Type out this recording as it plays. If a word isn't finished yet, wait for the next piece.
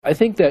I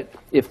think that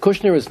if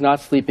Kushner is not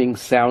sleeping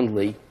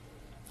soundly,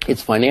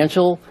 it's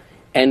financial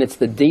and it's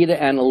the data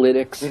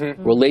analytics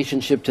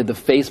relationship to the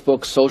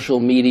Facebook social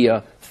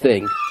media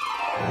thing.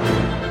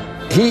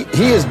 He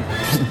is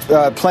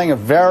playing a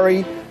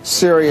very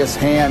serious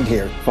hand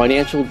here.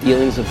 Financial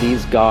dealings of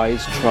these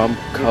guys, Trump,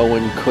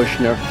 Cohen,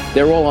 Kushner,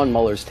 they're all on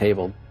Mueller's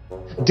table.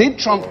 Did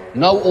Trump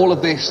know all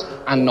of this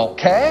and not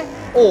care?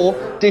 Or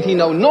did he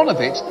know none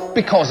of it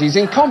because he's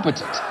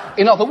incompetent?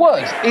 In other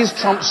words, is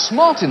Trump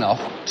smart enough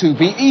to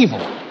be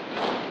evil?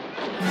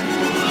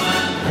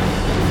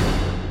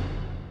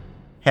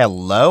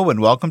 Hello and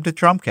welcome to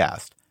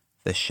Trumpcast,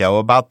 the show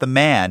about the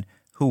man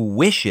who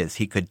wishes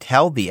he could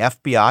tell the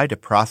FBI to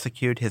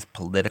prosecute his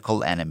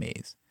political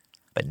enemies,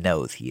 but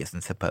knows he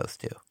isn't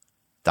supposed to.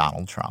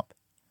 Donald Trump.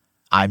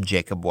 I'm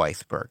Jacob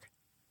Weisberg.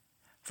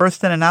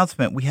 First, an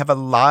announcement. We have a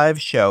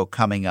live show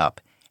coming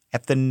up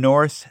at the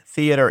Norse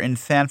Theater in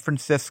San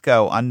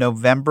Francisco on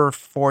November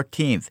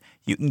 14th.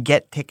 You can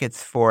get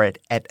tickets for it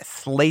at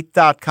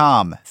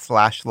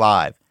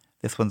slate.com/live.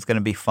 This one's going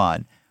to be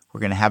fun. We're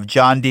going to have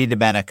John D.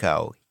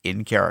 Domenico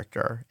in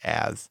character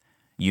as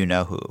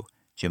you-know-who,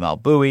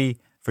 Jamel Bowie,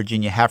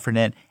 Virginia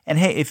Heffernan. And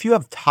hey, if you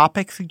have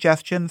topic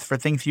suggestions for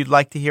things you'd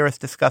like to hear us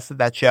discuss at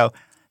that show,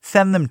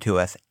 send them to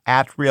us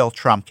at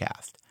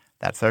RealTrumpcast.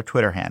 That's our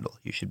Twitter handle.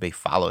 You should be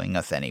following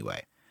us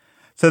anyway.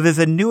 So there's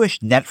a newish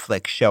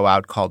Netflix show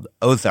out called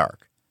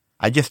Ozark.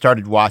 I just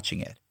started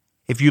watching it.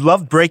 If you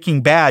love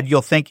Breaking Bad,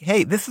 you'll think,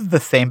 hey, this is the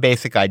same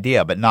basic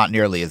idea, but not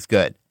nearly as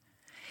good.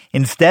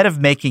 Instead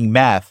of making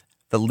meth,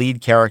 the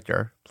lead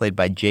character, played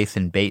by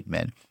Jason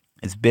Bateman,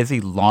 is busy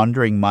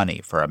laundering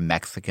money for a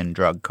Mexican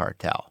drug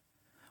cartel.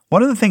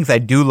 One of the things I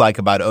do like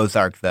about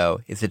Ozark, though,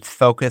 is its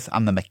focus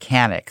on the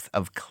mechanics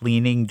of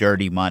cleaning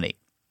dirty money.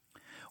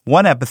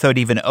 One episode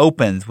even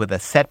opens with a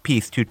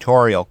set-piece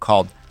tutorial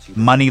called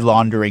Money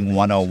Laundering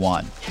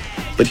 101.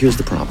 But here's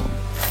the problem.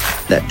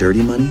 That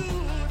dirty money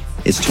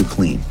is too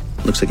clean.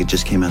 Looks like it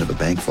just came out of a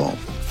bank vault.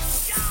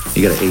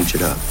 You gotta age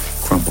it up,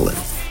 crumple it,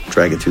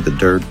 drag it through the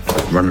dirt,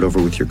 run it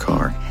over with your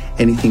car.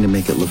 Anything to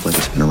make it look like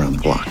it's been around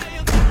the block.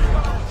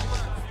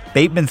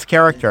 Bateman's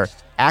character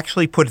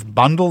actually puts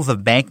bundles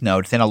of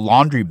banknotes in a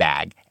laundry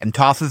bag and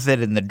tosses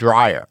it in the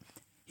dryer.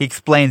 He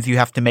explains you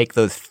have to make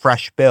those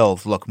fresh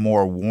bills look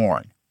more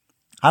worn.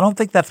 I don't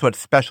think that's what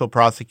Special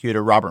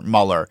Prosecutor Robert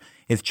Mueller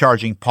is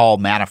charging Paul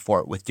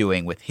Manafort with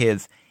doing with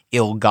his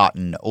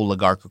ill-gotten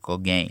oligarchical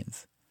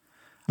gains.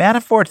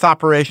 Manafort's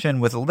operation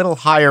was a little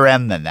higher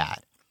end than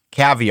that.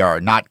 Caviar,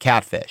 not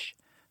catfish.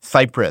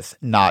 Cyprus,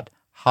 not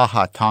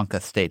Haha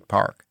Tonka State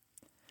Park.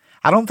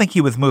 I don't think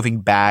he was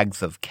moving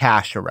bags of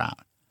cash around.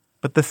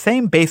 But the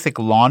same basic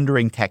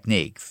laundering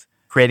techniques,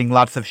 creating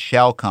lots of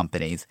shell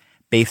companies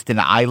based in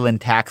island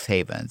tax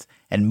havens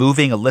and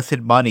moving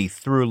illicit money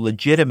through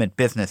legitimate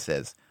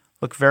businesses,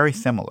 look very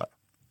similar.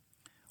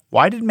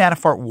 Why did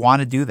Manafort want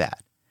to do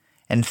that,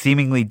 and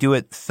seemingly do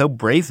it so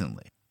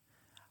brazenly?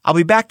 I'll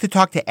be back to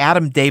talk to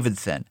Adam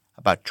Davidson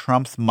about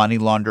Trump's money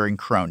laundering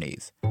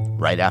cronies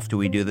right after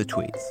we do the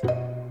tweets.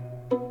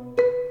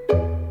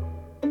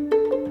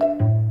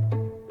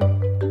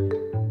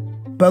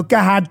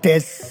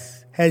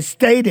 Pocahontas has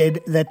stated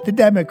that the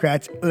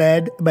Democrats,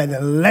 led by the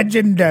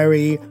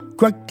legendary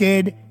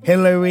crooked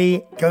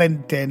Hillary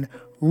Clinton,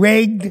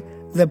 rigged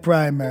the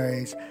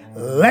primaries.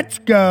 Let's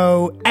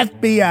go,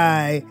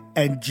 FBI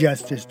and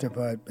Justice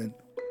Department.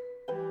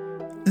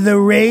 The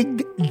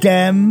rigged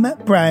Dem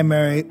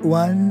primary,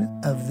 one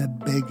of the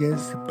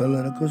biggest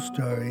political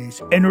stories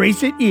in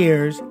recent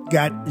years,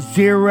 got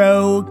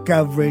zero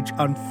coverage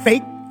on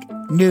fake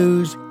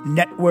news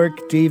network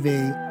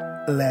TV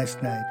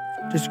last night.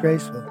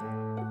 Disgraceful.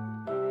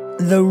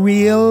 The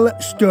real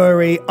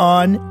story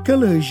on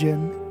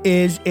collusion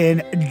is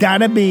in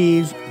Donna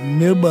B's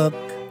new book,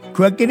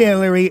 Crooked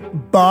Hillary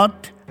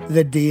Bought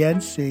the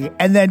DNC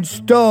and then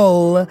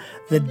stole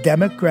the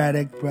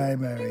Democratic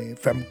primary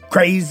from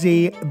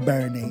Crazy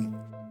Bernie.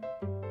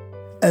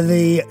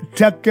 The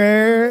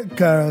Tucker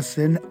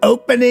Carlson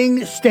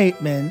opening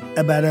statement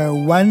about our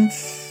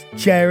once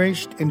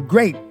cherished and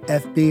great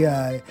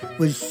FBI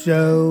was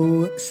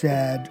so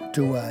sad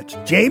to watch.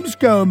 James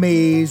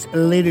Comey's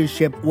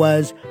leadership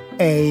was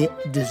a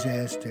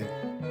disaster.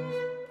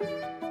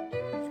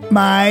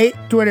 My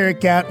Twitter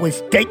account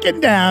was taken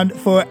down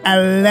for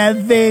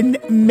 11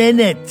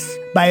 minutes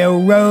by a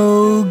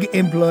rogue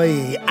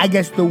employee. I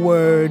guess the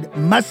word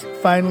must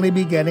finally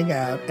be getting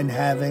out and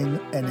having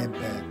an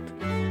impact.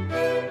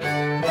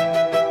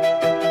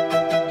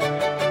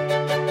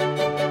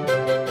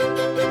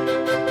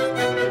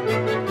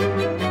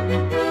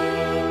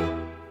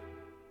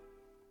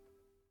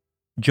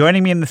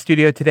 Joining me in the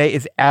studio today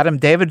is Adam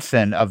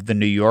Davidson of The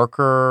New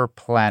Yorker,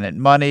 Planet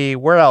Money.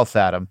 Where else,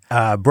 Adam?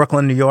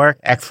 Brooklyn, New York.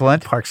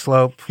 Excellent. Park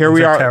Slope. Here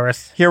we are.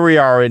 Terrace. Here we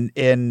are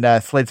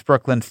in Slate's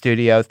Brooklyn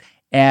studios,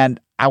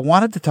 and I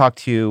wanted to talk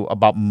to you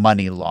about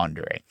money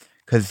laundering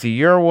because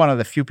you're one of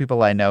the few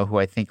people I know who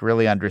I think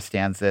really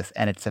understands this,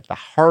 and it's at the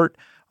heart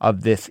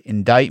of this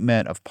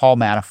indictment of Paul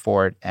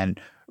Manafort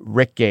and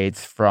Rick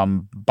Gates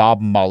from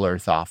Bob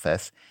Mueller's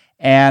office.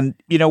 And,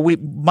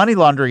 money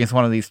laundering is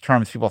one of these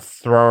terms people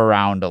throw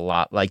around a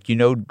lot. Like,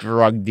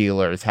 drug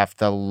dealers have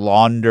to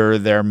launder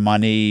their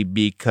money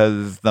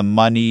because the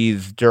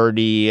money's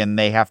dirty and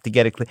they have to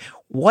get it clean.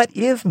 What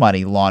is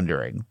money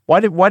laundering?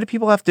 Why do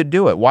people have to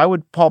do it? Why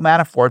would Paul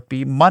Manafort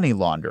be money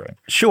laundering?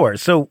 Sure.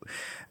 So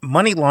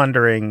money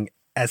laundering,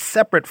 as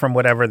separate from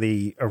whatever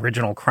the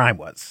original crime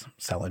was,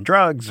 selling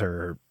drugs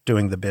or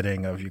doing the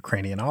bidding of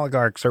Ukrainian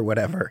oligarchs or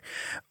whatever,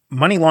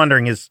 money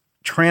laundering is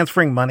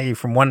transferring money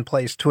from one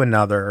place to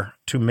another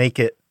to make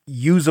it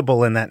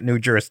usable in that new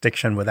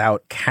jurisdiction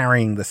without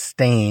carrying the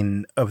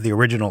stain of the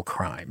original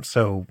crime.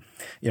 So,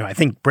 I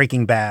think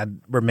Breaking Bad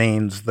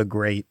remains the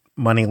great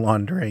money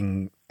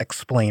laundering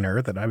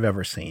explainer that I've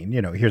ever seen.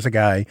 Here's a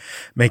guy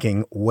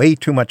making way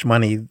too much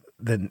money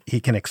than he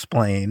can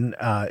explain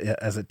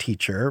as a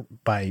teacher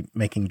by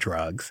making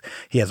drugs.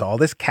 He has all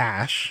this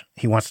cash.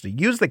 He wants to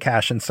use the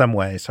cash in some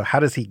way. So how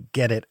does he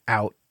get it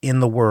out in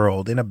the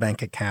world, in a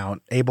bank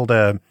account, able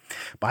to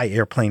buy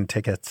airplane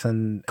tickets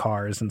and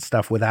cars and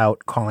stuff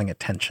without calling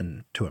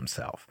attention to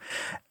himself?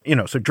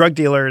 So drug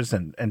dealers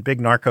and big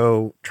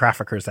narco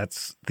traffickers,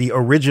 that's the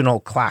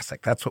original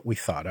classic. That's what we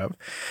thought of.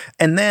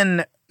 And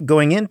then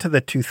going into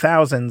the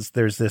 2000s,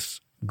 there's this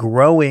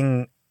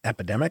growing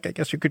epidemic, I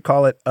guess you could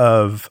call it,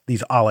 of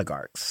these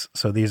oligarchs.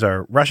 So these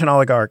are Russian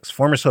oligarchs,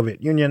 former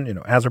Soviet Union,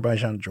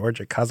 Azerbaijan,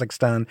 Georgia,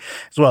 Kazakhstan,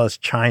 as well as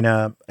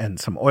China and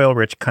some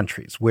oil-rich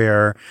countries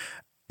where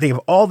they have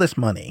all this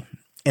money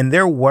and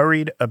they're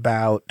worried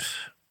about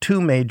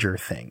two major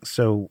things.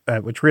 So,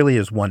 which really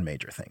is one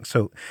major thing.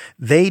 So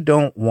they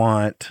don't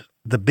want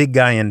the big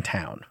guy in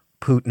town,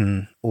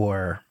 Putin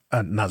or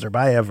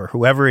Nazarbayev or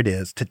whoever it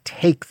is, to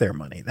take their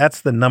money.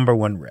 That's the number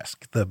one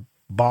risk. The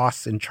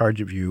boss in charge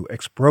of you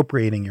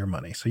expropriating your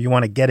money. So you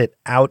want to get it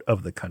out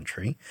of the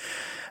country.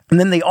 And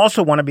then they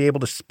also want to be able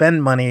to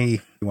spend money.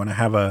 You want to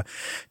have a,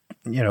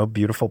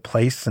 beautiful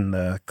place in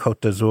the Côte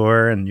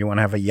d'Azur, and you want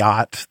to have a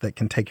yacht that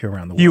can take you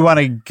around the world. You want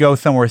to go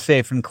somewhere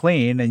safe and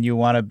clean, and you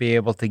want to be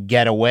able to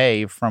get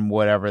away from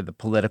whatever the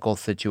political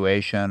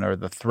situation or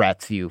the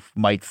threats you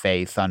might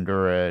face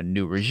under a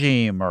new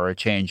regime or a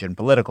change in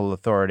political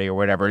authority or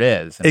whatever it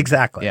is. And,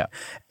 exactly. Yeah.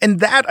 And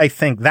that, I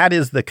think, that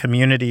is the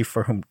community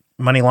for whom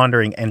money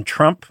laundering and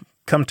Trump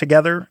come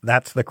together.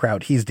 That's the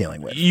crowd he's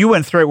dealing with. You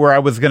went straight where I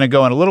was going to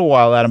go in a little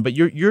while, Adam, but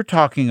you're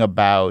talking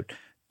about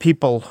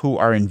people who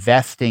are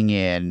investing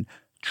in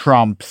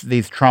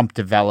these Trump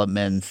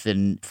developments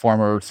in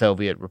former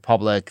Soviet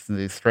republics and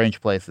these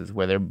strange places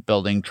where they're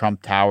building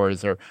Trump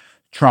towers or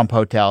Trump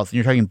hotels. And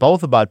you're talking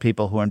both about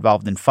people who are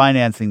involved in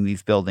financing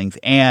these buildings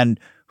and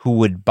who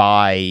would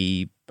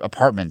buy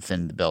apartments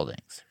in the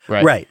buildings,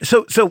 right? Right.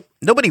 So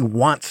nobody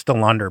wants to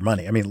launder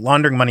money. I mean,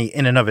 laundering money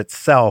in and of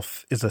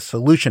itself is a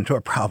solution to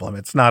a problem.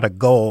 It's not a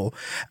goal.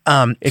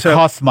 It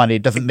costs money.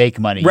 It doesn't make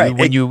money. Right.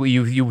 When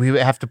you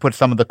have to put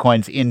some of the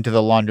coins into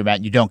the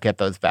laundromat, you don't get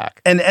those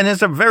back. And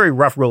as a very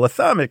rough rule of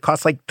thumb, it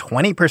costs like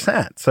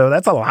 20%. So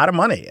that's a lot of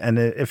money. And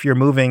if you're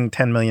moving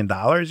 $10 million,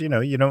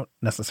 you don't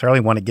necessarily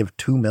want to give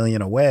 $2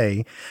 million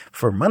away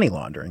for money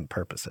laundering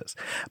purposes.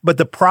 But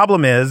the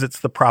problem is,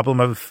 it's the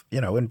problem of,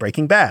 in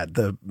Breaking Bad,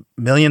 the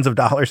millions of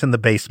dollars in the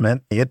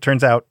basement. It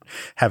turns out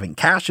having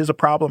cash is a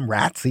problem.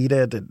 Rats eat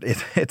it.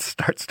 It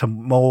starts to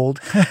mold.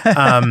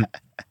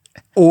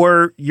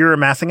 Or you're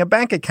amassing a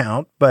bank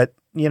account, but,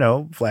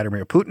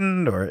 Vladimir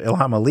Putin or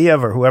Ilham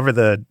Aliyev or whoever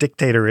the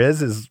dictator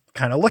is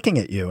kind of looking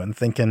at you and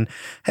thinking,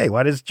 hey,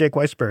 why does Jake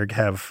Weisberg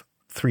have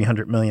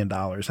 $300 million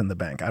in the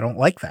bank? I don't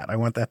like that. I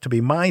want that to be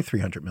my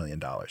 $300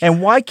 million.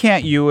 And why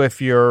can't you,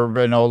 if you're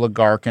an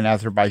oligarch in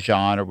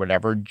Azerbaijan or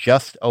whatever,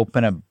 just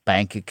open a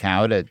bank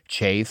account at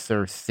Chase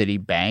or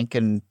Citibank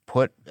and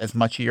put as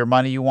much of your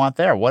money you want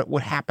there? What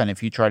would happen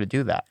if you try to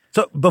do that?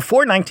 So before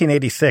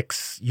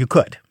 1986, you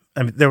could.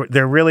 I mean,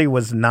 there really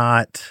was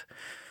not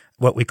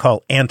what we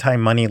call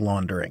anti-money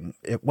laundering.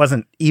 It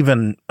wasn't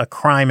even a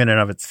crime in and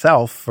of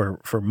itself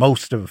for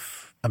most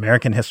of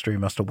American history,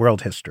 most of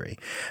world history.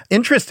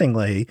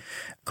 Interestingly,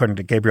 according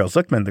to Gabriel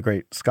Zucman, the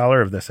great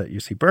scholar of this at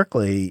UC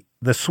Berkeley,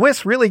 the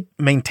Swiss really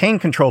maintain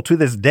control to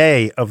this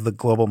day of the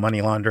global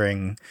money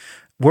laundering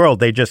world.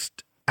 They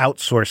just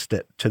outsourced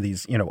it to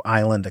these,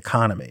 island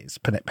economies,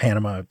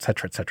 Panama, et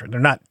cetera, et cetera. They're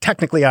not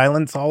technically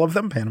islands, all of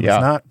them. Panama's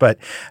not, but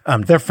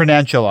they're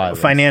financial islands.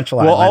 Financial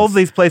islands. Well, all of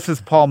these places,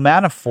 Paul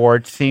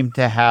Manafort seemed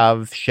to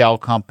have shell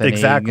companies.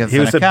 Exactly. He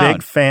was a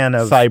big fan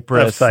of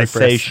Cyprus, the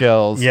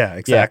Seychelles. Yeah,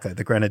 exactly. Yeah.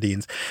 The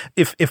Grenadines.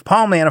 If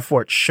Paul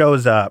Manafort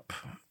shows up,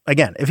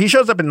 again, if he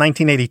shows up in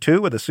 1982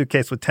 with a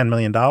suitcase with $10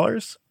 million,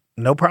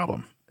 no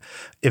problem.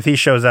 If he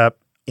shows up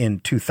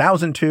in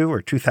 2002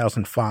 or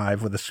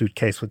 2005 with a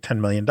suitcase with $10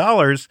 million,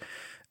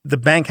 the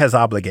bank has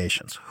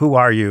obligations. Who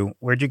are you?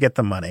 Where'd you get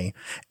the money?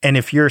 And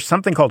if you're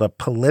something called a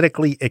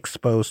politically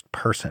exposed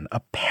person, a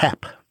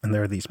PEP, and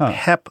there are these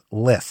PEP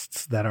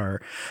lists that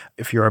are,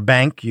 if you're a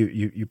bank,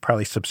 you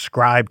probably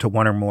subscribe to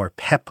one or more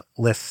PEP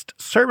list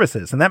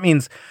services. And that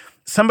means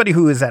somebody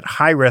who is at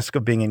high risk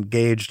of being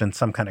engaged in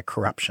some kind of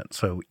corruption.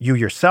 So you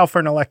yourself are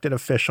an elected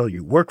official,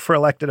 you work for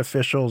elected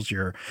officials,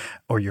 you're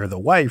the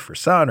wife or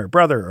son or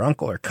brother or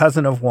uncle or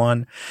cousin of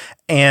one.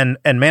 And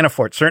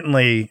Manafort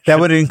certainly... That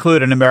would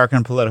include an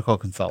American political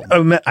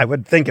consultant. I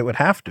would think it would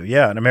have to,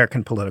 yeah, an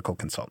American political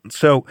consultant.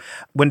 So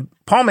when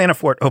Paul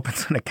Manafort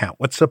opens an account,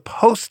 what's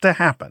supposed to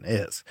happen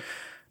is,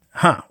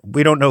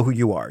 we don't know who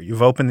you are.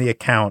 You've opened the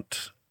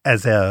account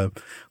as a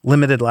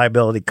limited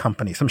liability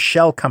company, some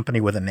shell company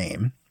with a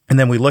name. And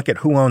then we look at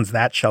who owns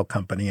that shell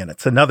company, and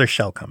it's another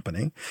shell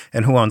company.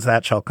 And who owns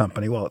that shell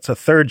company? Well, it's a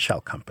third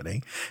shell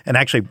company. And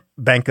actually,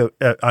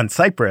 on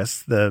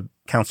Cyprus, the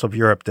Council of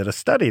Europe did a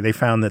study. They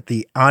found that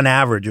on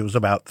average, it was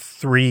about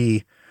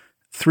three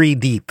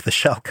deep, the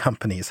shell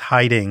companies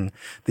hiding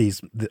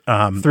these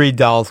three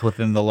dolls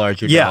within the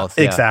larger dolls.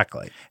 Yeah,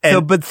 exactly.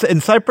 But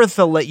in Cyprus,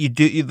 they'll let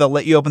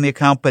you open the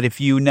account. But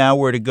if you now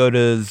were to go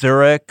to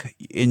Zurich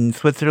in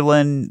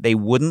Switzerland, they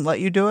wouldn't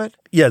let you do it?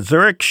 Yeah,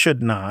 Zurich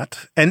should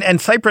not,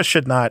 and Cyprus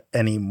should not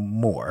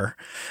anymore.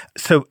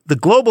 So the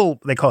global,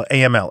 they call it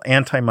AML,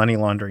 anti-money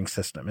laundering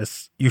system,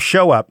 is you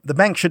show up, the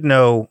bank should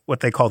know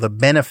what they call the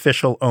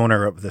beneficial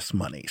owner of this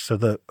money.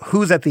 So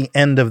who's at the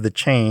end of the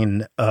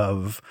chain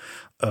of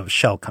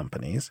shell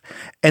companies.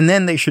 And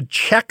then they should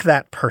check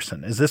that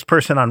person. Is this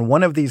person on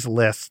one of these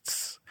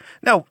lists?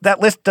 Now,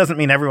 that list doesn't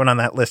mean everyone on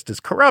that list is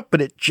corrupt,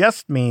 but it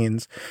just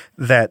means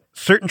that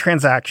certain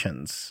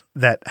transactions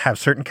that have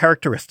certain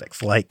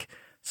characteristics, like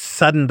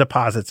sudden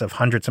deposits of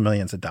hundreds of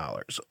millions of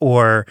dollars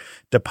or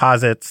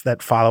deposits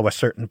that follow a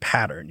certain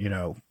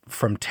pattern,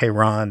 from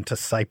Tehran to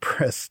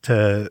Cyprus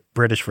to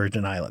British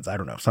Virgin Islands, I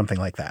don't know, something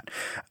like that,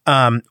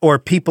 or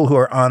people who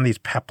are on these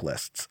PEP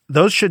lists,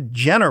 those should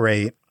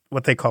generate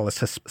what they call a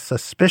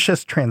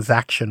suspicious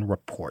transaction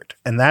report.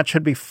 And that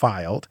should be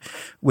filed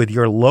with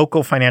your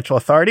local financial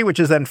authority, which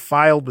is then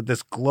filed with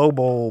this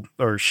global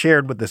or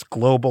shared with this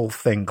global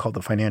thing called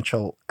the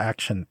Financial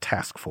Action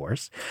Task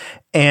Force.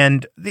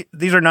 And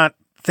these are not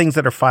things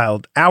that are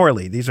filed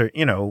hourly. These are,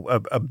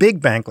 a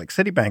big bank like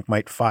Citibank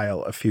might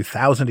file a few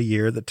thousand a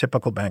year. The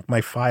typical bank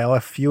might file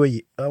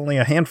only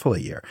a handful a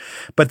year.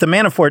 But the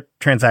Manafort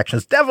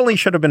transactions definitely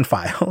should have been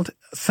filed.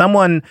 Some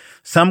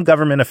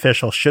government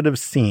official should have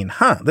seen,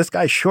 this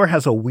guy sure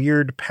has a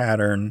weird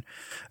pattern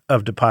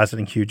of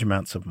depositing huge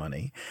amounts of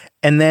money.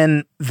 And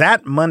then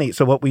that money,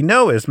 so what we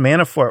know is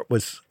Manafort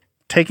was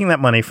taking that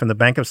money from the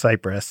Bank of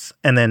Cyprus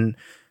and then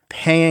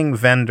paying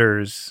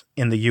vendors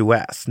in the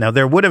U.S. Now,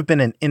 there would have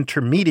been an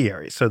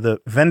intermediary. So the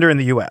vendor in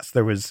the U.S.,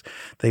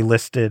 they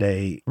listed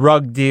a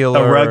rug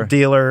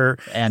dealer,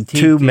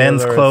 antique two dealer,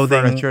 men's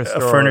clothing,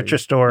 furniture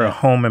store, yeah. A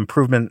home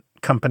improvement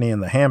company in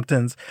the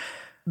Hamptons.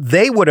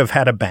 They would have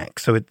had a bank.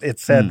 So it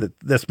said that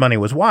this money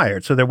was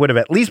wired. So there would have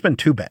at least been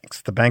two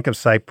banks, the Bank of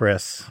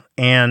Cyprus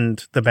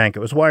and the bank it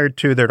was wired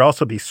to. There'd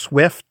also be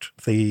SWIFT,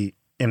 the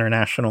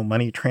international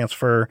money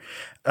transfer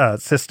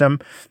system.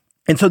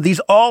 And so these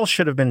all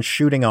should have been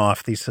shooting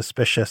off these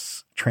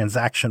suspicious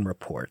transaction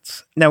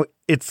reports. Now,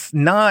 it's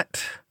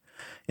not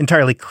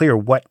entirely clear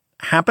what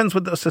happens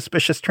with those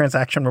suspicious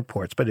transaction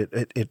reports, but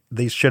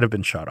these should have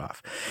been shut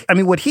off. I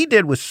mean, what he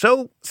did was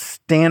so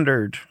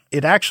standard,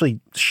 it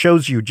actually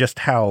shows you just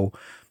how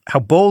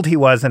bold he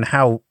was and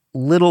how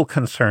little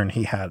concern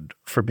he had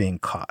for being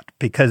caught,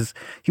 because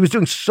he was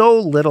doing so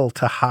little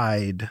to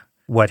hide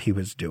what he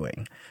was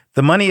doing.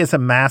 The money is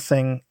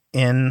amassing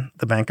in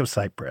the Bank of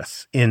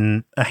Cyprus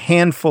in a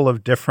handful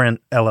of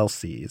different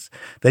LLCs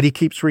that he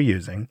keeps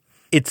reusing.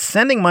 It's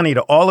sending money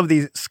to all of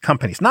these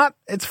companies.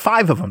 It's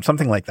 5 of them,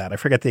 something like that. I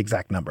forget the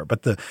exact number,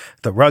 but the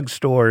rug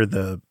store,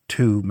 the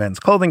 2 men's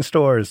clothing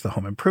stores, the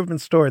home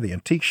improvement store, the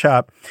antique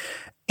shop.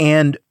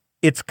 And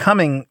it's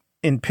coming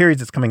in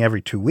periods. It's coming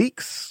every 2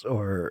 weeks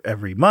or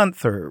every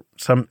month or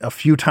a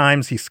few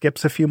times. He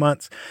skips a few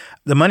months.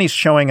 The money's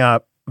showing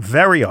up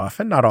very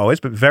often, not always,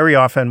 but very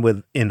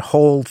often in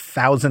whole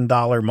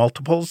 $1,000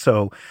 multiples.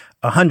 So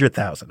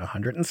 100,000,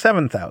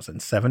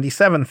 107,000,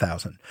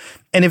 77,000.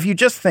 And if you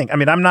just think,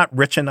 I'm not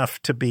rich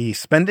enough to be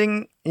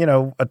spending,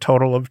 a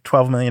total of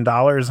 $12 million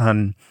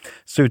on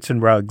suits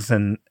and rugs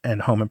and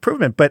home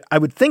improvement. But I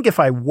would think if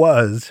I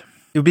was,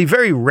 it would be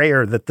very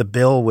rare that the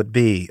bill would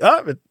be,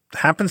 it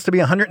happens to be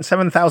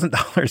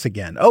 $107,000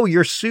 again. Oh,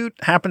 your suit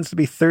happens to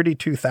be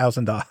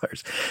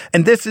 $32,000.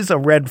 And this is a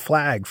red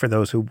flag for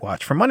those who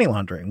watch for money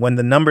laundering when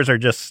the numbers are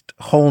just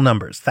whole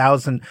numbers,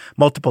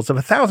 multiples of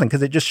 1,000,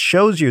 because it just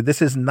shows you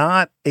this is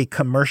not a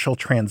commercial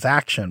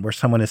transaction where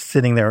someone is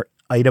sitting there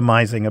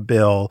itemizing a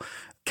bill,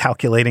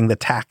 calculating the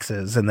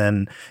taxes, and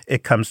then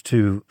it comes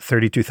to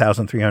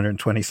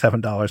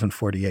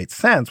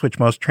 $32,327.48, which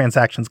most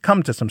transactions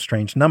come to some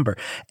strange number.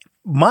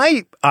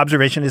 My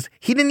observation is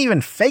he didn't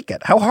even fake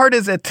it. How hard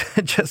is it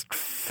to just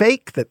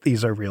fake that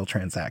these are real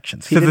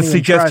transactions? So the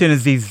suggestion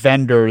is these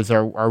vendors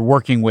are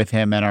working with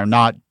him and are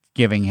not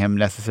giving him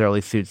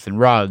necessarily suits and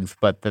rugs,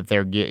 but that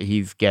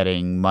he's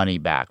getting money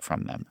back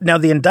from them. Now,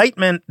 the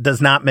indictment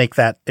does not make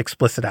that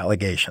explicit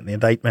allegation. The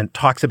indictment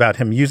talks about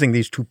him using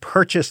these to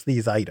purchase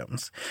these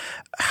items.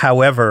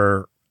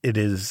 However, it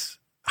is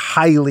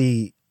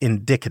highly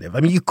indicative.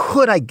 I mean, you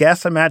could, I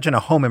guess, imagine a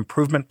home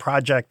improvement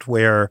project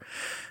where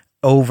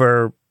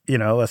over,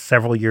 a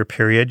several-year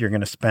period, you're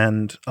going to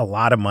spend a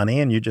lot of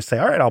money and you just say,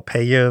 all right, I'll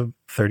pay you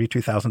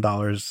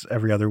 $32,000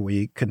 every other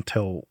week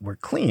until we're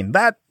clean.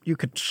 That you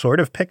could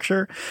sort of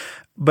picture,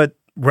 but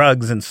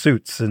rugs and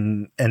suits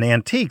and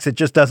antiques, it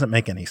just doesn't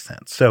make any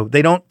sense. So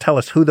they don't tell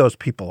us who those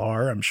people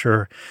are. I'm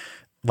sure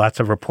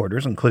lots of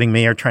reporters, including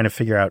me, are trying to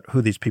figure out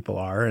who these people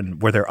are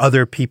and were there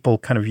other people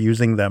kind of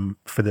using them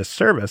for this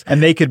service.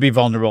 And they could be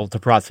vulnerable to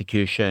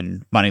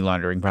prosecution, money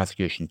laundering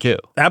prosecution too.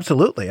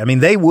 Absolutely. I mean,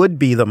 they would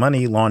be the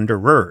money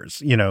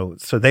launderers,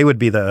 so they would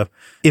be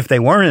if they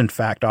were in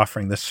fact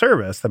offering this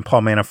service, then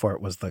Paul Manafort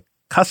was the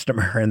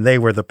customer and they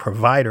were the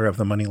provider of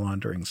the money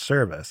laundering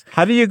service.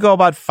 How do you go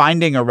about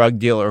finding a rug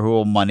dealer who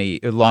will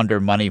launder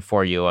money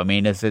for you? I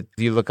mean, do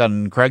you look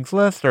on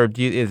Craigslist, or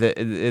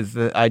is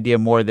the idea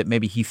more that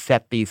maybe he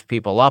set these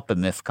people up in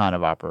this kind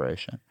of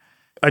operation?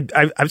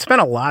 I've spent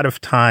a lot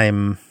of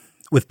time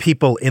with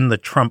people in the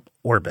Trump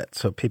orbit,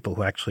 so people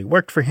who actually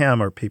worked for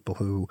him or people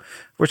who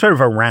were sort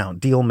of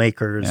around, deal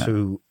makers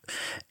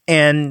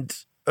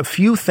and a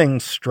few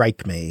things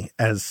strike me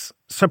as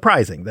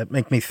surprising that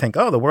make me think,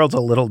 the world's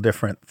a little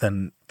different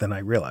than I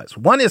realized.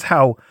 One is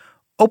how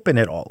open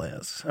it all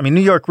is. I mean,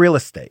 New York real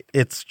estate,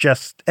 it's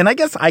just, and I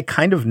guess I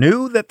kind of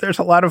knew that there's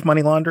a lot of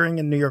money laundering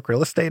in New York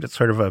real estate. It's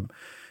sort of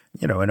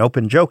an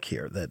open joke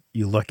here that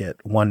you look at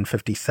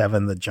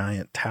 157, the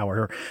giant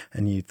tower,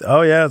 and it's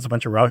a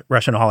bunch of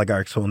Russian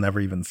oligarchs who will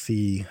never even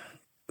see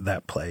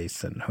that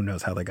place, and who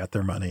knows how they got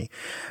their money.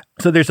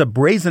 So there's a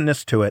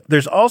brazenness to it.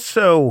 There's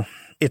also,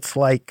 it's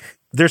like,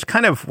 there's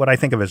kind of what I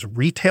think of as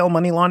retail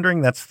money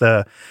laundering. That's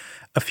a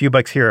few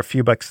bucks here, a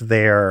few bucks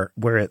there,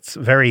 where it's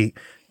very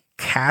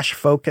cash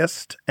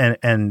focused, and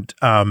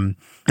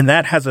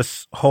that has a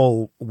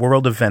whole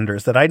world of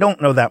vendors that I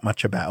don't know that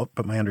much about.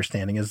 But my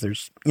understanding is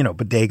there's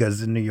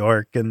bodegas in New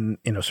York, and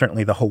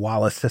certainly the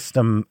Hawala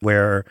system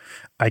where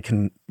I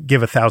can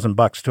give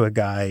 $1,000 to a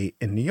guy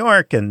in New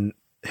York, and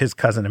his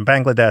cousin in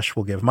Bangladesh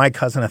will give my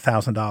cousin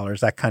 $1,000,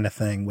 that kind of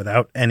thing,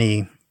 without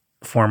any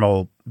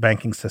formal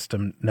banking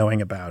system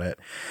knowing about it.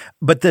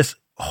 But this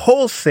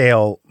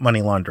wholesale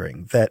money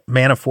laundering that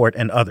Manafort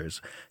and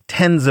others,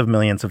 tens of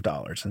millions of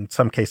dollars, in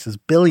some cases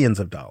billions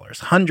of dollars,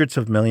 hundreds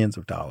of millions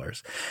of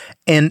dollars.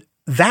 And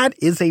that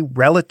is a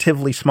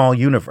relatively small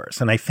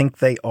universe. And I think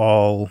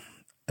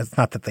it's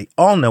not that they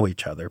all know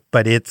each other,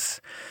 but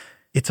it's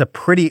a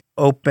pretty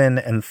open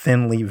and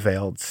thinly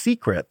veiled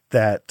secret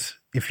that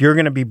if you're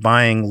going to be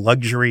buying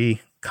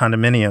luxury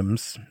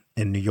condominiums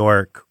in New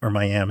York or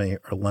Miami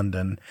or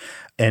London,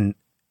 and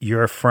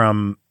you're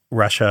from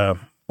Russia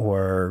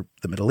or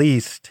the Middle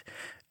East,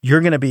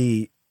 you're going to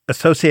be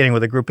associating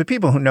with a group of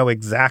people who know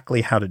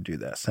exactly how to do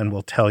this and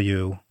will tell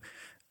you,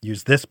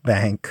 use this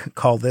bank,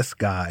 call this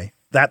guy,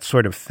 that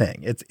sort of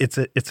thing. It's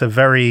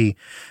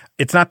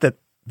not that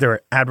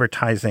they're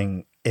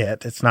advertising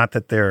it. It's not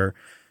that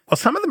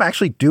some of them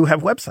actually do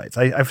have websites.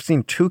 I've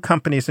seen 2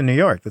 companies in New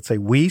York that say,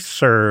 we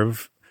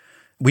serve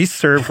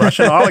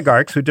Russian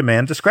oligarchs who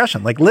demand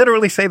discretion. Like,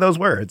 literally say those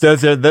words.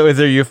 Is there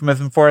a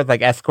euphemism for it,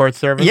 like escort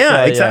service?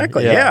 Yeah,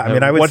 exactly. Yeah. I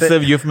mean, I would What's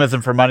the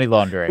euphemism for money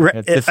laundering?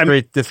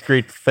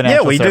 Discrete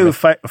financial we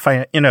service.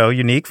 do,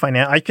 unique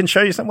financial. I can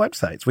show you some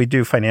websites. We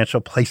do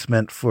financial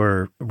placement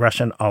for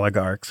Russian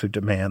oligarchs who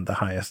demand the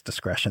highest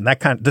discretion.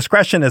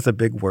 Discretion is a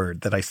big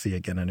word that I see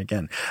again and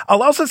again.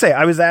 I'll also say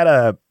I was at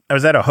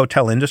a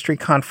hotel industry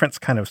conference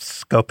kind of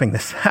scoping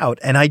this out,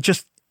 and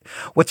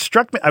what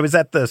struck me, I was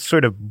at the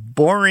sort of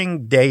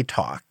boring day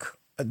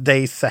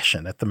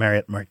session at the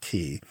Marriott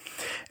Marquis.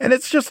 And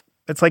it's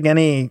like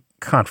any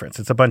conference.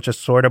 It's a bunch of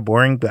sort of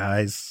boring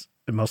guys,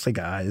 mostly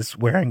guys,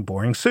 wearing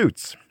boring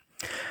suits.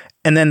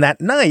 And then that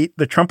night,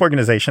 the Trump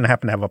Organization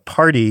happened to have a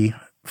party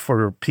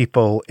for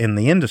people in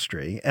the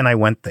industry. And I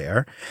went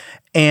there.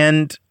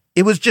 And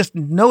it was just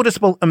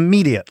noticeable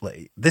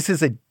immediately. This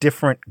is a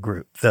different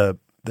group.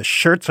 The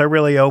shirts are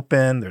really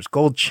open. There's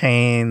gold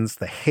chains.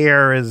 The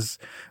hair is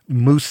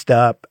moosed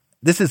up.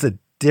 This is a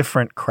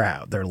different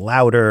crowd. They're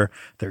louder.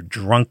 They're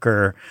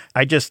drunker.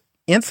 I just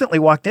instantly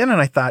walked in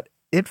and I thought,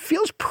 it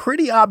feels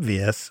pretty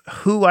obvious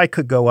who I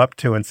could go up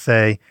to and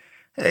say,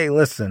 hey,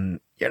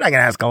 listen, you're not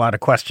going to ask a lot of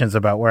questions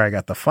about where I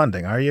got the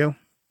funding, are you?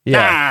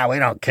 Yeah. Nah, we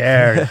don't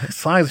care.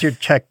 As long as your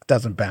check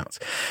doesn't bounce.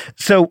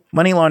 So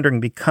money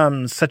laundering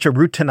becomes such a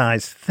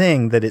routinized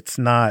thing that it's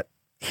not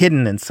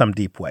hidden in some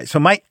deep way. So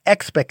my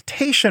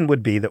expectation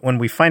would be that when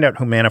we find out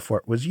who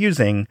Manafort was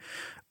using,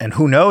 and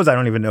who knows, I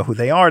don't even know who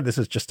they are, this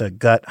is just a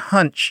gut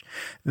hunch,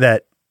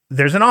 that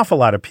there's an awful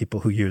lot of people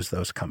who use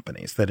those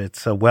companies, that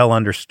it's well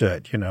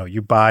understood.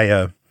 You buy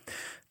a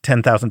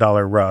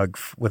 $10,000 rug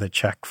with a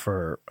check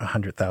for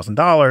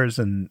 $100,000,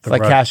 and it's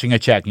like cashing a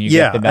check and you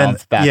get the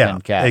balance back in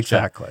cash.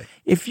 Exactly.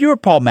 If you're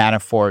Paul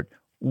Manafort,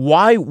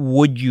 why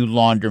would you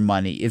launder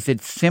money? Is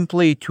it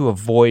simply to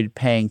avoid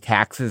paying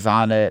taxes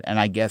on it, and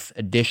I guess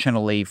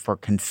additionally for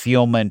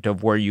concealment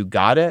of where you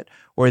got it?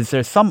 Or is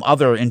there some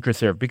other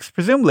interest there? Because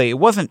presumably it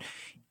wasn't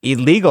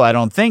illegal, I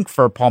don't think,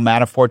 for Paul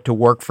Manafort to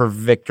work for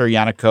Viktor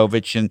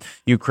Yanukovych in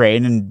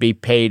Ukraine and be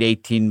paid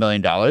 $18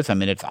 million. I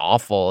mean, it's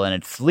awful and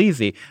it's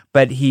sleazy,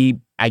 but he,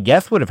 I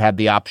guess, would have had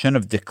the option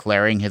of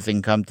declaring his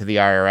income to the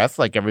IRS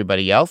like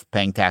everybody else,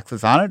 paying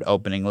taxes on it,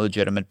 opening a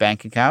legitimate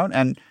bank account,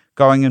 and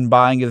going and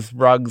buying his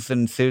rugs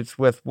and suits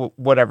with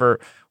whatever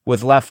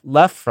was left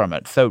from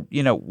it. So,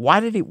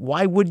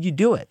 why would you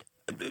do it?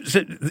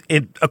 So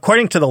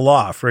according to the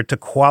law, for it to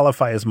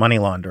qualify as money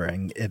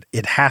laundering,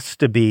 it has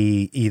to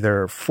be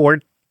either for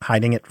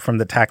hiding it from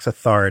the tax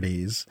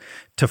authorities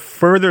to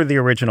further the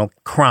original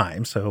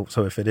crime. So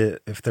if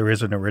there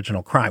is an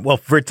original crime, well,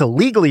 for it to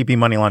legally be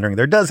money laundering,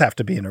 there does have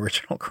to be an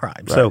original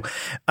crime. Right.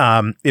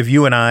 So if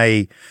you and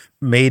I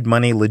made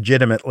money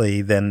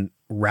legitimately, then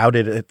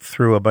routed it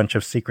through a bunch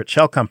of secret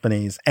shell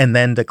companies and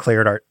then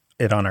declared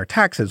it on our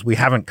taxes, we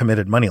haven't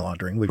committed money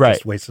laundering. We've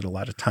just wasted a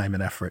lot of time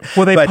and effort.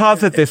 Well, they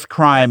posit this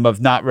crime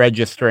of not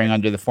registering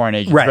under the Foreign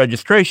Agents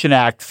Registration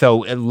Act,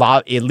 so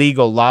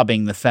illegal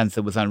lobbying in the sense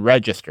it was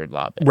unregistered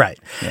lobbying. Right.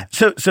 Yeah.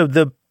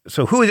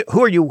 So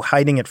who are you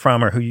hiding it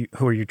from, or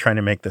who are you trying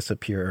to make this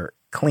appear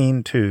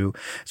clean to?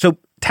 So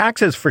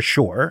taxes for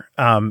sure.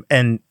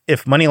 And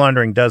if money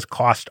laundering does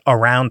cost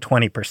around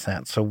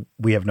 20%, so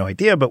we have no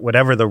idea, but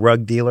whatever the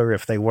rug dealer,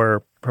 if they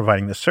were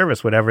providing the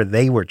service, whatever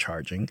they were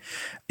charging,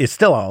 is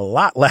still a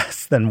lot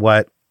less than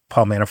what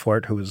Paul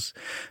Manafort, who was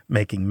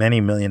making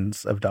many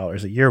millions of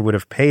dollars a year, would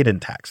have paid in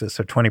taxes.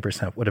 So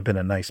 20% would have been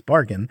a nice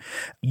bargain.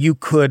 You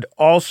could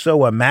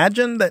also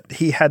imagine that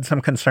he had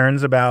some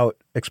concerns about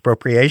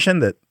expropriation,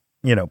 that,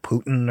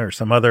 Putin or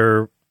some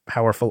other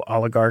powerful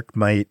oligarch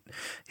might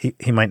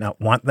not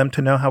want them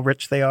to know how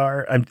rich they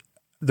are.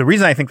 The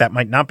reason I think that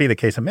might not be the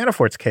case in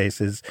Manafort's case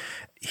is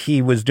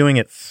he was doing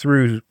it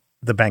through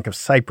the Bank of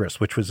Cyprus,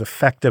 which was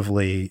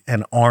effectively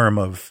an arm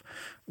of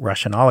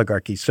Russian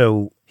oligarchy.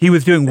 So he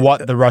was doing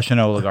what the Russian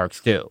oligarchs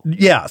do.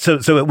 Yeah. So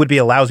it would be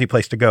a lousy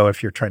place to go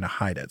if you're trying to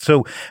hide it.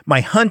 So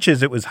my hunch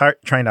is it was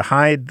trying to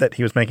hide that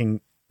he was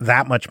making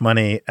that much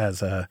money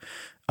as a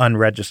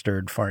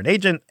unregistered foreign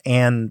agent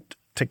and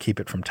to keep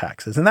it from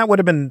taxes. And that would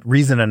have been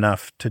reason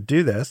enough to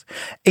do this,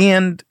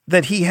 and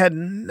that he had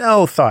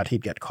no thought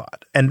he'd get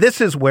caught. And this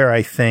is where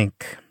I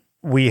think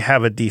we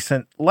have a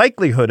decent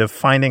likelihood of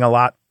finding a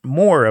lot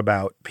more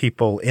about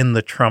people in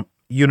the Trump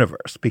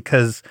universe,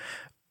 because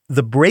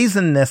the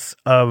brazenness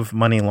of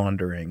money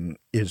laundering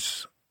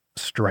is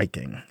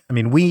striking. I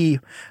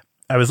mean,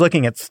 I was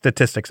looking at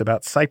statistics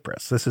about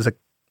Cyprus. This is a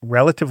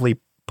relatively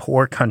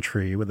poor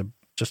country with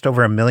just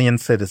over 1 million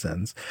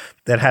citizens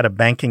that had a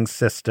banking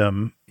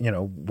system,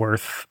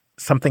 worth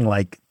something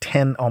like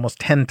almost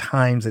 10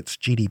 times its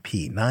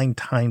GDP, 9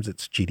 times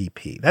its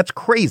GDP. That's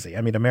crazy.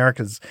 I mean,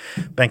 America's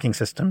banking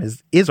system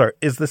is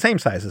the same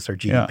size as our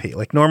GDP. Yeah.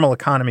 Like normal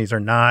economies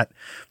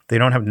they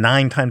don't have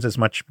 9 times as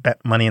much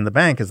money in the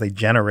bank as they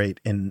generate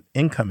in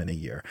income in a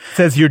year. It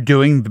says you're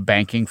doing the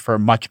banking for a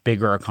much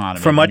bigger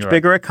economy. For much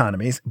bigger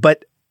economies.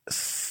 But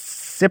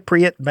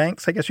Cypriot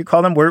banks, I guess you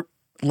call them, were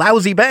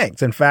lousy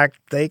banks. In fact,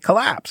 they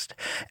collapsed.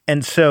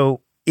 And so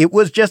it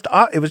was just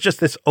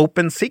this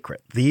open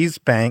secret. These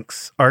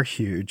banks are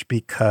huge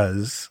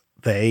because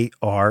they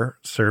are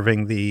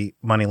serving the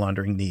money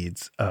laundering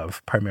needs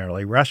of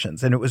primarily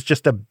Russians. And it was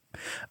just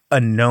a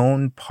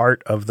known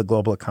part of the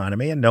global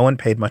economy, and no one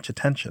paid much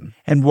attention.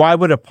 And why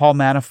would a Paul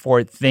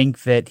Manafort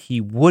think that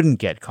he wouldn't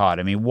get caught?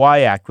 I mean,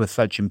 why act with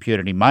such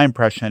impunity? My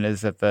impression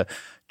is that the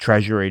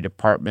Treasury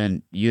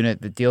Department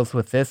unit that deals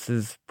with this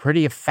is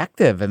pretty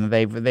effective, and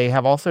they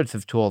have all sorts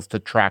of tools to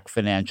track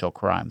financial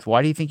crimes.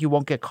 Why do you think you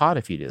won't get caught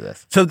if you do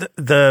this? So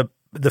the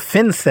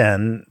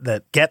FinCEN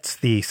that gets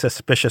the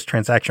suspicious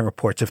transaction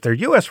reports, if they're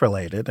U.S.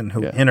 related and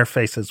who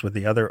interfaces with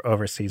the other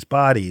overseas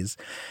bodies,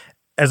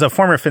 as a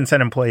former FinCEN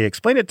employee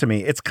explained it to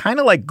me, it's kind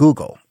of like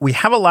Google. We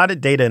have a lot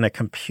of data in a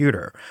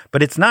computer,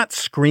 but it's not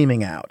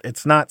screaming out.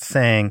 It's not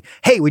saying,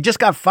 hey, we just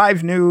got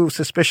 5 new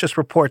suspicious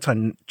reports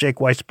on Jake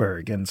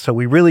Weisberg, and so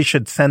we really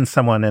should send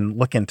someone and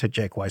look into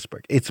Jake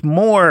Weisberg. It's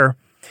more,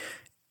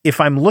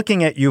 if I'm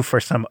looking at you for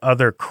some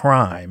other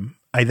crime,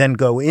 I then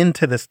go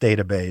into this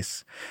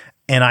database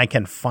and I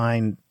can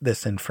find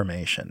this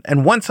information.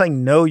 And once I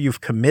know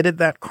you've committed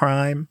that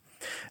crime,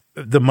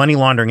 the money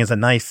laundering is a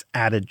nice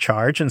added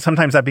charge, and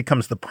sometimes that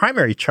becomes the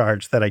primary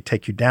charge that I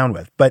take you down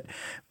with. But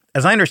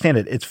as I understand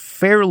it, it's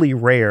fairly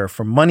rare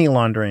for money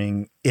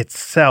laundering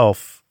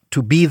itself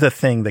to be the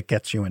thing that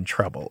gets you in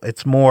trouble.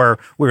 It's more,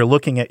 we're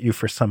looking at you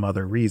for some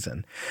other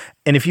reason.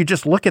 And if you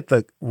just look at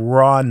the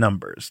raw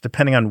numbers,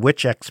 depending on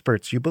which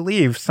experts you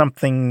believe,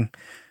 something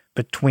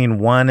between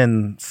 $1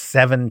 and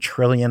 $7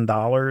 trillion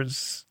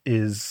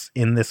is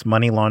in this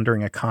money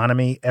laundering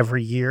economy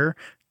every year.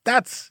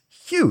 That's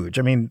huge.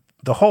 I mean,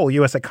 the whole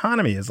U.S.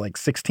 economy is like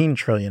 $16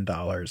 trillion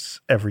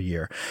every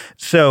year.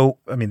 So,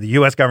 I mean, the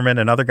U.S. government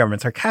and other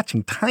governments are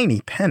catching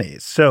tiny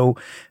pennies. So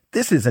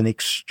this is an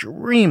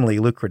extremely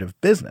lucrative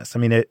business. I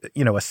mean, a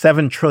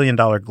 $7 trillion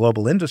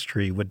global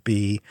industry would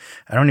be,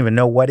 I don't even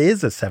know what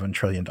is a $7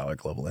 trillion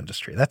global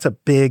industry. That's a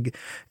big,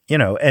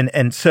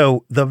 and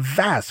so the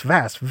vast,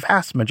 vast,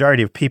 vast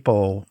majority of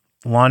people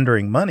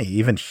laundering money,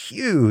 even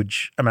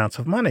huge amounts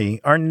of money,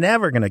 are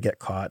never going to get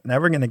caught,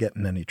 never going to get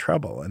in any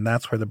trouble. And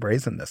that's where the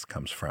brazenness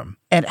comes from.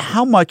 And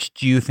how much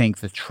do you think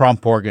the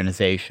Trump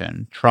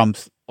Organization,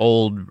 Trump's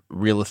old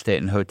real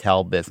estate and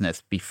hotel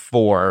business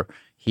before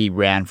he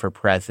ran for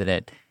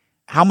president,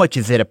 how much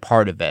is it a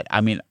part of it?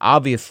 I mean,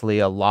 obviously,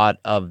 a lot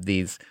of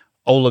these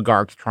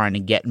oligarchs trying to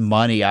get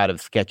money out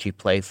of sketchy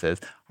places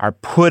are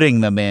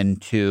putting them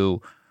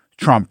into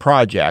Trump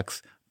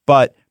projects,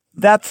 but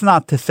that's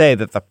not to say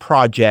that the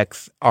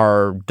projects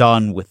are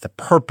done with the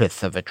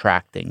purpose of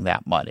attracting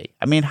that money.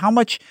 I mean, how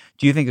much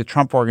do you think the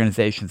Trump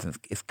Organization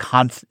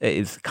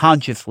is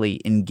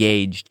consciously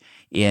engaged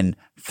in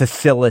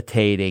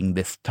facilitating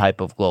this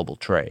type of global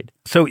trade?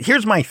 So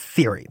here's my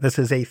theory. This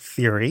is a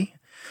theory,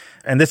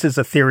 and this is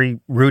a theory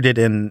rooted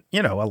in,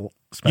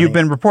 you've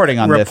been reporting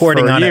on this for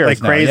years it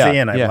like now. crazy, Yeah,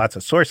 and I have lots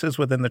of sources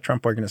within the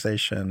Trump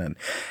Organization, and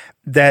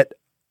that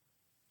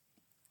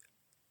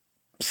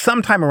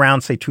sometime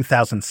around, say,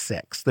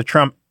 2006, the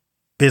Trump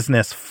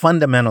business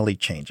fundamentally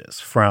changes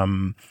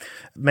from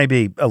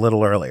maybe a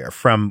little earlier,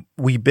 from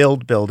we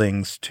build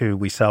buildings to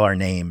we sell our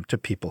name to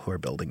people who are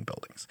building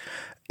buildings.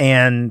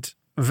 And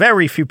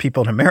very few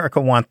people in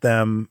America want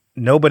them.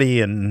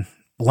 Nobody in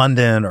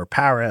London or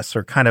Paris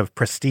or kind of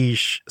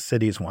prestige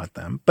cities want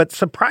them. But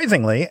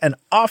surprisingly, an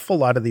awful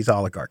lot of these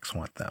oligarchs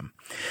want them.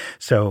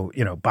 So,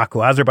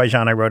 Baku,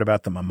 Azerbaijan, I wrote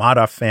about the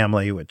Mammadov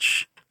family,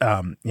 which,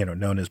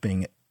 known as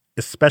being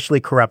especially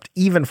corrupt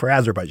even for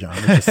Azerbaijan,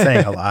 which is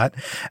saying a lot.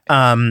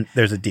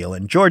 There's a deal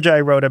in Georgia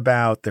I wrote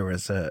about. There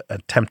was an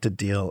attempted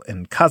deal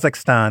in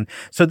Kazakhstan.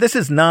 So this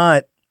is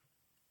not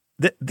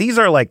these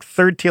are like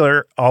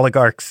third-tier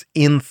oligarchs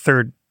in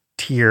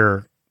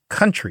third-tier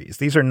countries.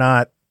 These are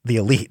not the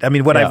elite. I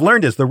mean, what I've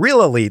learned is the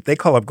real elite, they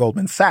call up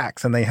Goldman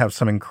Sachs, and they have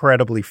some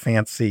incredibly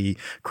fancy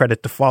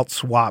credit default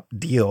swap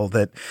deal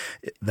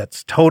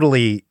that's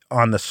totally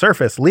on the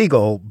surface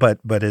legal, but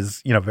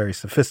is very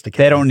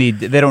sophisticated.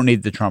 They don't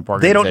need the Trump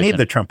Organization. They don't need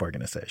the Trump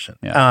Organization.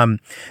 Yeah.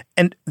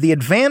 And the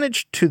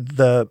advantage to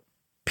the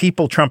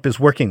people Trump is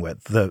working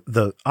with,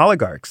 the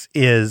oligarchs,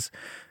 is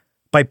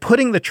by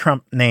putting the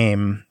Trump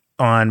name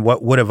on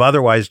what would have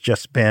otherwise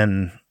just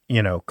been,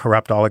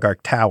 corrupt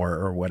oligarch tower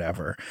or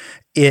whatever,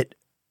 it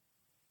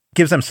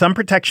gives them some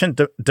protection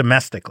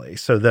domestically.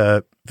 So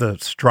the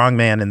strong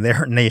man in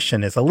their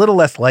nation is a little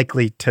less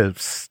likely to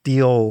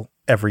steal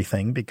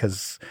everything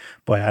because,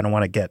 boy, I don't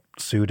want to get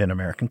sued in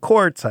American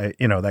courts.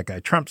 That guy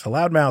Trump's a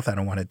loudmouth. I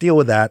don't want to deal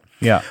with that.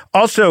 Yeah.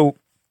 Also,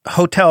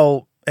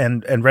 hotel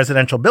and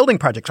residential building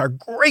projects are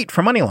great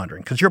for money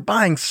laundering because you're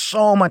buying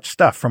so much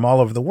stuff from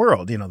all over the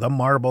world, the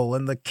marble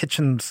and the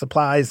kitchen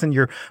supplies, and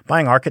you're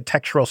buying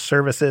architectural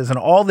services and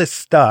all this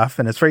stuff.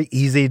 And it's very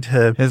easy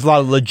to... There's a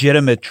lot of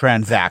legitimate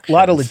transactions. A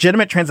lot of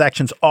legitimate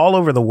transactions all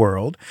over the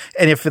world.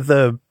 And if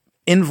the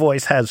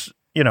invoice has,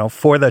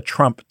 for the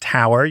Trump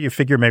Tower, you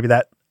figure maybe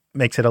that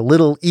makes it a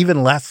little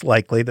even less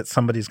likely that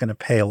somebody's going to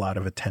pay a lot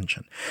of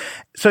attention.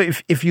 So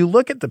if you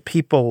look at the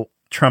people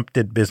Trump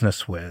did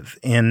business with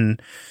in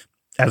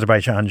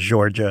Azerbaijan,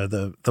 Georgia,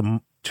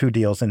 the two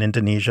deals in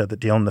Indonesia, the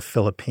deal in the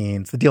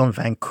Philippines, the deal in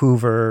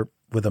Vancouver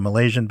with a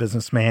Malaysian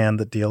businessman,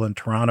 the deal in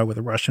Toronto with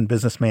a Russian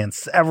businessman,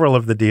 several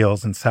of the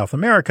deals in South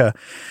America,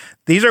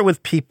 these are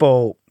with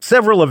people,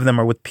 several of them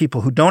are with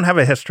people who don't have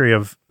a history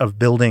of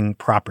building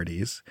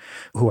properties,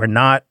 who are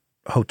not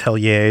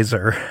hoteliers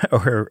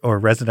or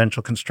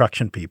residential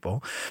construction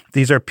people.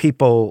 These are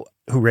people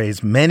who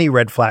raise many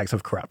red flags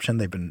of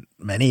corruption.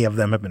 Many of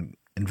them have been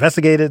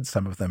investigated.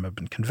 Some of them have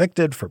been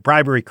convicted for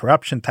bribery,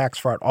 corruption, tax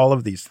fraud, all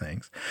of these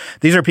things.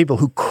 These are people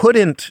who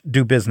couldn't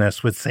do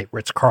business with, say,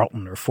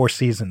 Ritz-Carlton or Four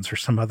Seasons or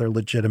some other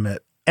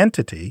legitimate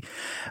entity.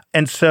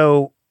 And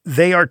so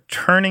they are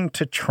turning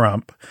to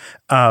Trump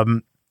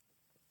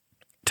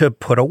to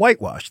put a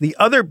whitewash. The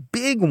other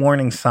big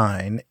warning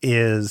sign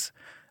is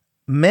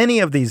many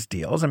of these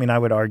deals, I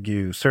would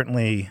argue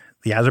certainly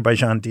the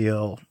Azerbaijan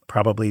deal,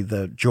 probably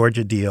the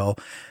Georgia deal,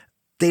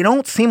 they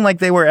don't seem like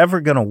they were ever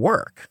going to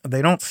work.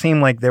 They don't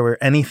seem like they were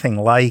anything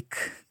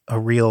like a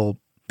real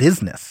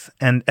business.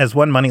 And as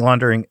one money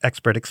laundering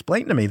expert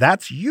explained to me,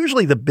 that's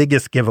usually the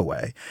biggest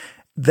giveaway,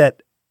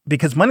 that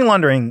because money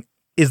laundering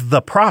is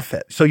the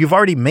profit. So you've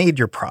already made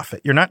your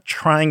profit. You're not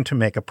trying to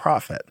make a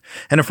profit.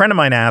 And a friend of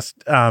mine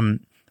asked, well,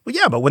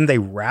 yeah, but wouldn't they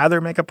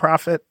rather make a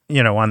profit,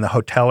 on the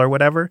hotel or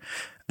whatever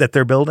that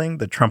they're building,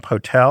 the Trump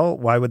Hotel?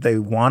 Why would they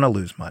want to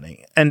lose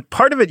money? And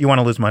part of it you want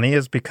to lose money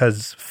is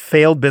because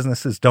failed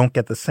businesses don't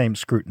get the same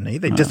scrutiny.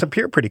 They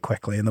disappear pretty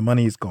quickly and the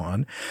money's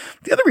gone.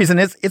 The other reason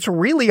is it's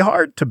really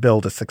hard to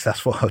build a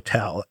successful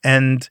hotel.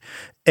 And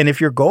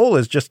if your goal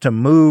is just to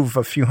move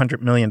a few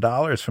 $100 million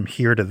from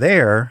here to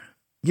there,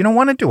 you don't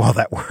want to do all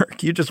that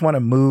work. You just want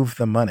to move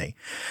the money.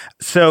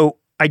 So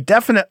I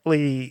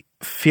definitely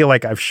feel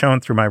like I've shown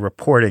through my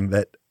reporting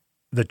that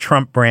the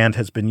Trump brand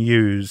has been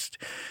used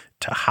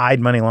to hide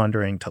money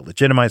laundering, to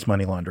legitimize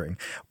money laundering,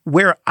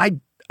 where I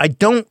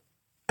don't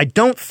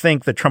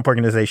think the Trump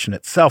Organization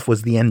itself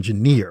was the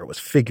engineer, was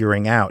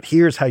figuring out,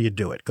 here's how you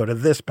do it. Go to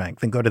this bank,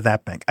 then go to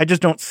that bank. I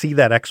just don't see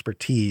that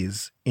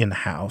expertise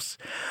in-house.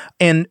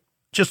 And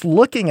just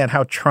looking at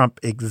how Trump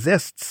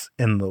exists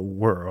in the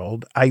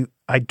world,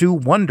 I do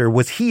wonder,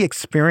 was he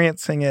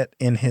experiencing it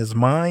in his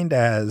mind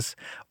as,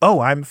 oh,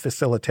 I'm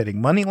facilitating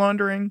money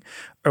laundering?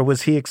 Or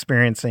was he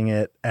experiencing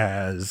it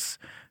as,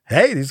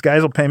 hey, these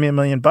guys will pay me $1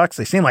 million.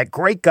 They seem like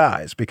great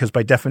guys because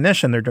by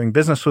definition, they're doing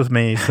business with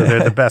me, so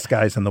they're the best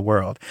guys in the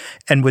world.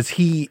 And was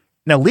he –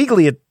 now,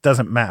 legally, it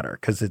doesn't matter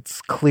because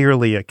it's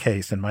clearly a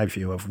case, in my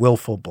view, of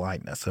willful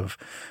blindness, of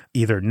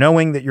either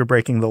knowing that you're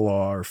breaking the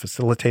law or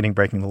facilitating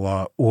breaking the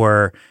law,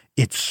 or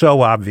it's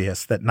so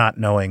obvious that not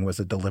knowing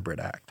was a deliberate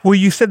act. Well,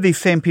 you said these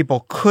same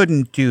people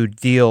couldn't do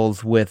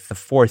deals with the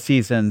Four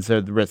Seasons or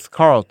the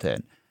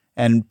Ritz-Carlton.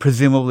 And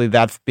presumably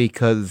that's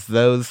because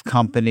those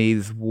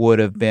companies would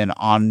have been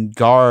on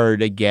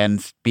guard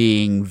against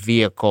being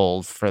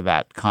vehicles for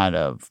that kind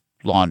of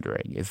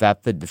laundering. Is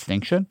that the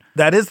distinction?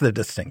 That is the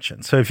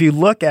distinction. So if you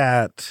look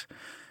at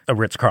a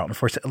Ritz-Carlton,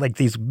 like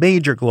these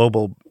major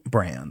global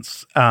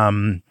brands,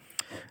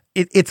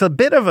 it's a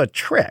bit of a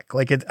trick.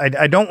 Like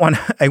I don't want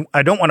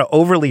to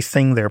overly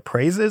sing their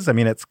praises. I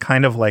mean, it's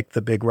kind of like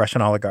the big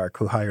Russian oligarch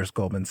who hires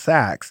Goldman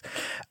Sachs.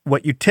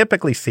 What you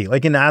typically see,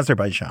 like in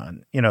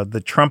Azerbaijan,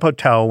 the Trump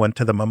Hotel went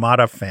to the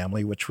Mammadov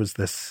family, which was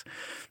this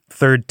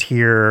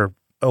third-tier,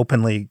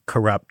 openly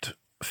corrupt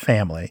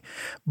family.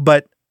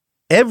 But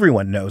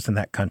everyone knows in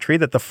that country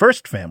that the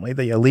first family,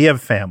 the Aliyev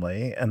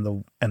family, and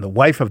the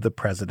wife of the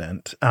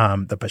president,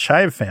 the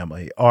Bashayev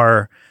family,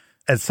 are,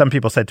 as some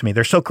people said to me,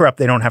 they're so corrupt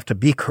they don't have to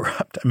be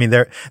corrupt. I mean,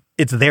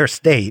 it's their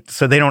state,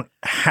 so they don't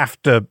have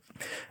to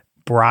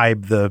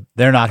bribe the.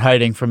 They're not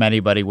hiding from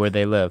anybody where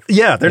they live.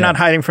 Yeah, they're not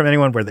hiding from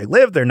anyone where they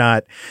live. They're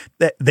not.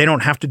 They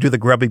don't have to do the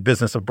grubby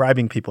business of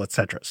bribing people, et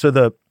cetera. So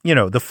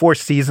the Four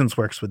Seasons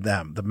works with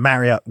them, the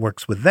Marriott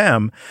works with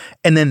them,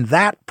 and then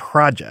that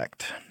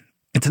project.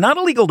 It's not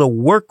illegal to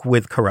work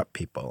with corrupt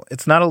people.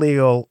 It's not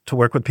illegal to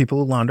work with people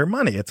who launder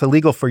money. It's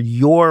illegal for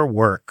your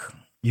work,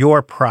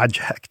 your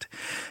project,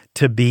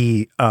 to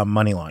be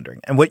money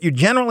laundering. And what you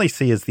generally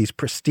see is these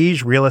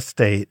prestige real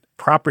estate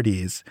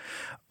properties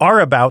are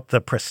about the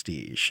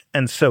prestige.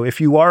 And so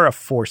if you are a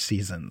Four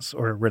Seasons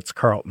or a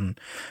Ritz-Carlton,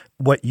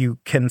 what you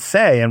can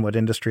say, and what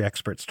industry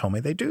experts told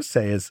me they do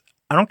say, is,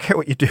 I don't care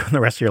what you do in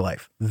the rest of your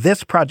life.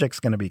 This project's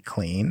going to be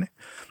clean.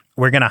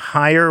 We're going to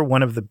hire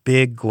one of the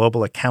big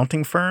global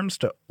accounting firms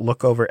to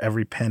look over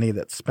every penny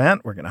that's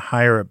spent. We're going to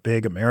hire a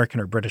big American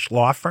or British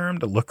law firm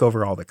to look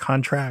over all the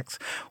contracts.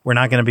 We're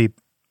not going to be,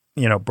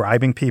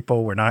 bribing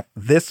people.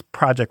 This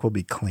project will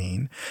be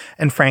clean.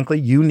 And frankly,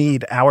 you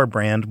need our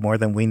brand more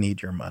than we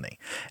need your money.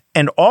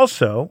 And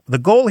also, the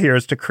goal here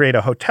is to create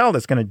a hotel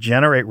that's going to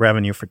generate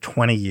revenue for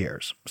 20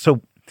 years.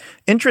 So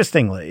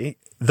interestingly,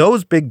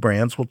 those big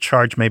brands will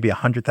charge maybe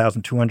 $100,000,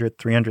 $200,000,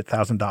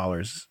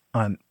 $300,000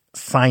 on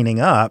signing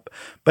up,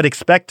 but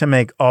expect to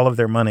make all of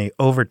their money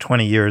over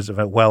 20 years of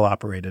a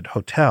well-operated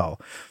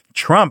hotel.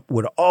 Trump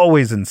would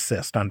always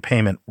insist on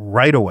payment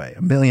right away,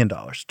 $1 million,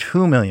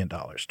 $2 million,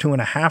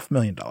 $2.5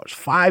 million,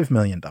 $5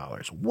 million,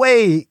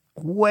 way,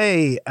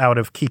 way out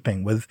of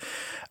keeping with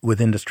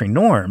industry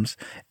norms.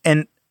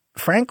 And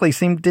frankly,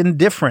 seemed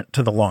indifferent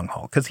to the long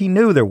haul because he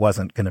knew there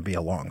wasn't going to be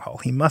a long haul.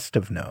 He must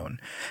have known.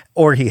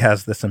 Or he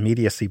has this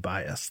immediacy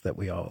bias that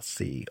we all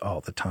see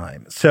all the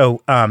time.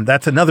 So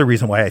that's another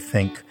reason why I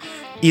think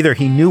either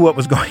he knew what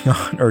was going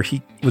on or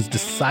he was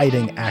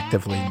deciding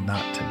actively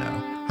not to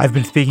know. I've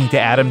been speaking to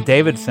Adam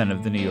Davidson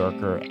of The New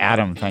Yorker.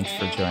 Adam, thanks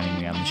for joining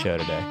me on the show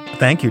today.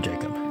 Thank you,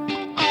 Jacob.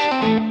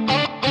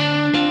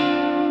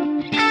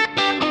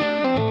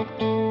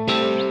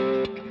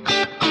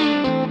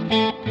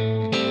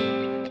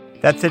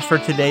 That's it for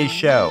today's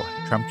show.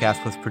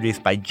 Trumpcast was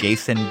produced by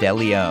Jason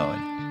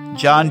DeLeon.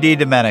 John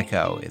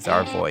DiDomenico is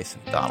our voice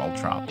of Donald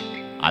Trump.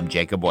 I'm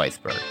Jacob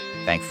Weisberg.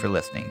 Thanks for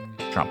listening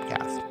to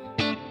Trumpcast.